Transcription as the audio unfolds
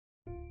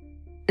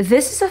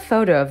This is a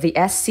photo of the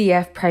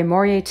SCF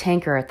Primorier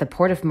tanker at the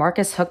port of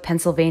Marcus Hook,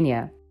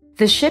 Pennsylvania.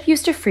 The ship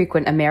used to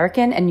frequent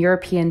American and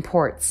European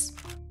ports.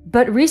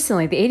 But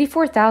recently, the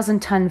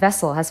 84,000-ton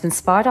vessel has been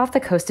spotted off the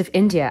coast of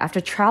India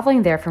after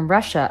traveling there from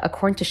Russia,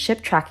 according to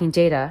ship tracking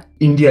data.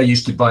 India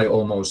used to buy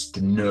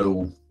almost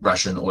no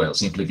Russian oil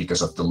simply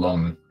because of the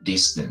long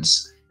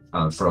distance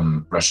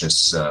from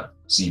Russia's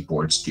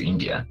seaports to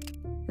India.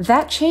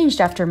 That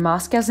changed after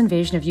Moscow's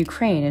invasion of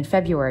Ukraine in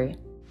February.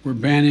 We're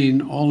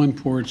banning all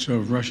imports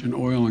of Russian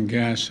oil and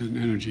gas and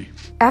energy.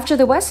 After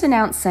the West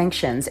announced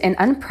sanctions, an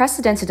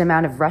unprecedented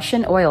amount of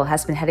Russian oil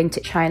has been heading to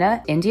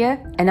China,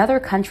 India, and other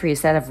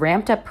countries that have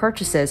ramped up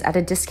purchases at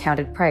a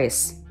discounted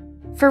price.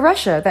 For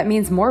Russia, that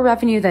means more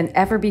revenue than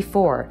ever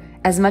before,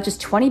 as much as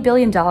 $20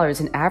 billion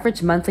in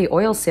average monthly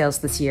oil sales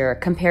this year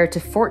compared to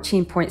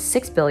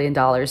 $14.6 billion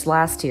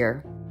last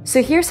year.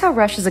 So here's how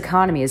Russia's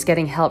economy is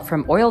getting help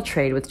from oil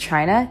trade with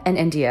China and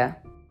India.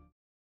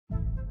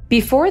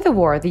 Before the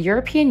war, the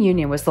European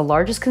Union was the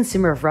largest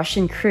consumer of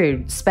Russian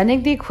crude,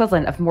 spending the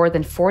equivalent of more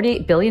than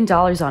 $48 billion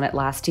on it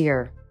last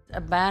year.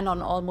 A ban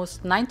on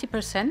almost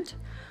 90%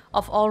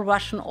 of all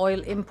Russian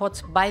oil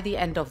imports by the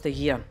end of the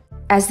year.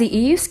 As the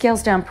EU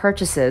scales down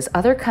purchases,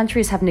 other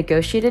countries have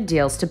negotiated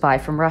deals to buy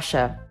from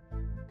Russia.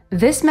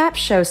 This map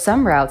shows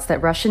some routes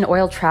that Russian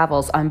oil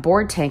travels on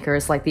board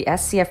tankers like the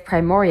SCF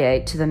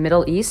Primorier to the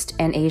Middle East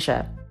and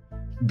Asia.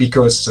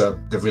 Because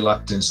of the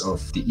reluctance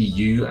of the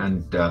EU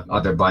and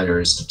other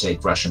buyers to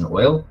take Russian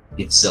oil,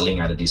 it's selling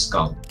at a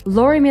discount.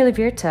 Lauri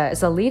Milivirta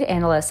is a lead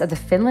analyst at the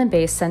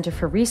Finland-based Center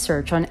for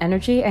Research on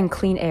Energy and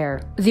Clean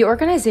Air. The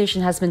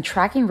organization has been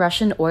tracking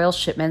Russian oil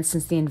shipments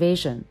since the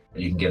invasion.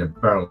 You can get a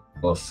barrel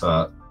of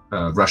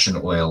Russian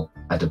oil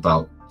at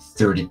about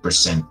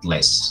 30%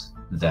 less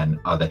than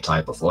other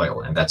type of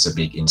oil, and that's a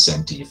big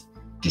incentive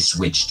to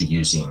switch to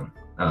using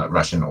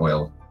Russian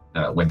oil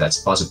when that's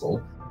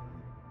possible.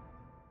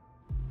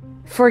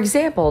 For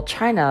example,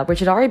 China, which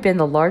had already been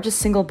the largest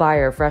single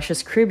buyer of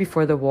Russia's crude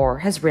before the war,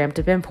 has ramped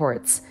up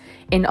imports.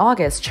 In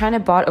August, China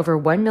bought over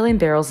 1 million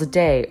barrels a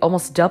day,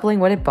 almost doubling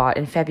what it bought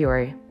in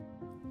February.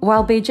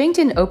 While Beijing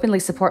didn't openly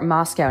support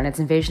Moscow in its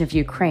invasion of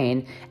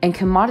Ukraine, and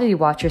commodity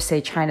watchers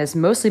say China is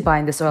mostly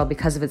buying this oil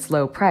because of its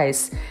low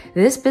price,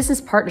 this business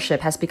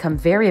partnership has become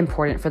very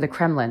important for the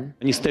Kremlin.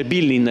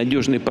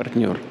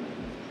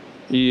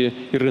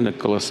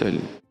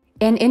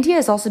 And India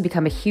has also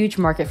become a huge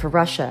market for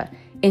Russia.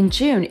 In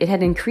June, it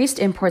had increased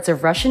imports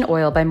of Russian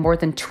oil by more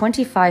than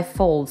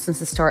 25-fold since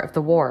the start of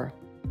the war.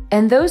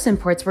 And those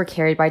imports were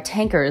carried by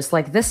tankers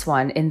like this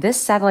one in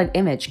this satellite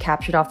image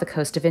captured off the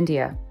coast of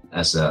India.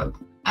 As an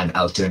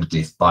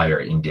alternative buyer,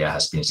 India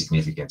has been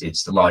significant.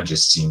 It's the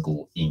largest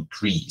single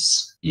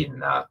increase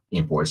in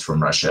imports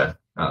from Russia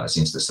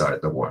since the start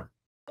of the war.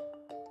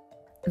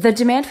 The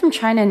demand from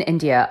China and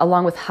India,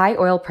 along with high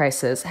oil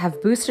prices,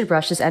 have boosted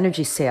Russia's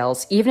energy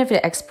sales, even if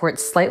it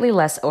exports slightly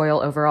less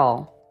oil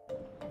overall.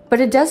 But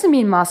it doesn't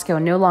mean Moscow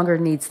no longer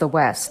needs the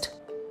West.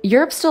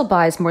 Europe still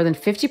buys more than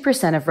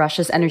 50% of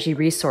Russia's energy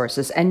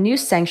resources, and new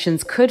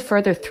sanctions could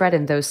further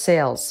threaten those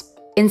sales.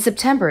 In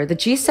September, the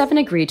G7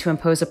 agreed to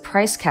impose a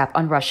price cap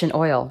on Russian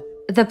oil.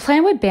 The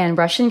plan would ban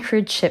Russian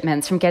crude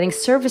shipments from getting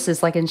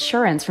services like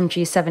insurance from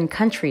G7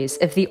 countries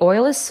if the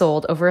oil is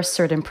sold over a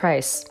certain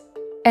price.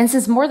 And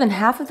since more than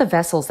half of the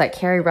vessels that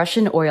carry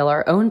Russian oil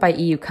are owned by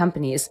EU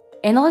companies,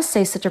 analysts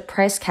say such a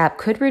price cap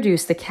could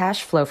reduce the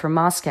cash flow from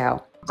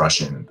Moscow.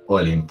 Russian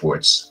oil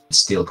imports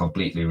still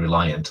completely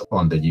reliant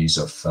on the use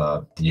of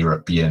the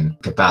European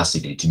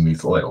capacity to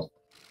move oil.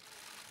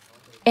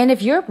 And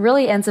if Europe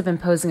really ends up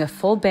imposing a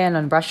full ban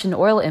on Russian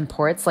oil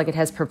imports like it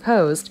has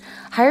proposed,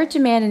 higher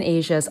demand in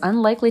Asia is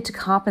unlikely to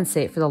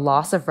compensate for the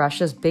loss of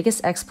Russia's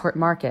biggest export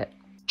market.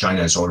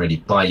 China is already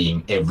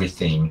buying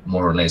everything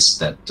more or less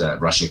that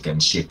Russia can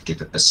ship to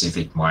the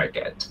Pacific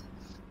market.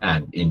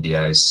 And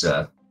India is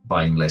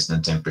buying less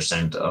than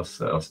 10%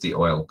 of the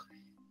oil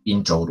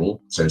in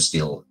total, so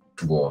still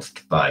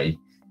dwarfed by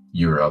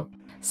Europe.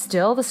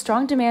 Still, the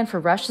strong demand for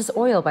Russia's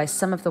oil by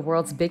some of the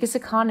world's biggest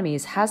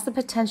economies has the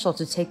potential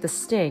to take the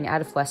sting out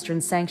of Western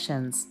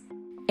sanctions.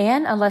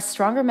 And unless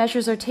stronger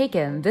measures are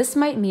taken, this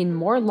might mean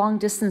more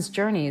long-distance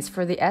journeys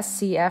for the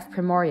SCF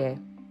Primorier.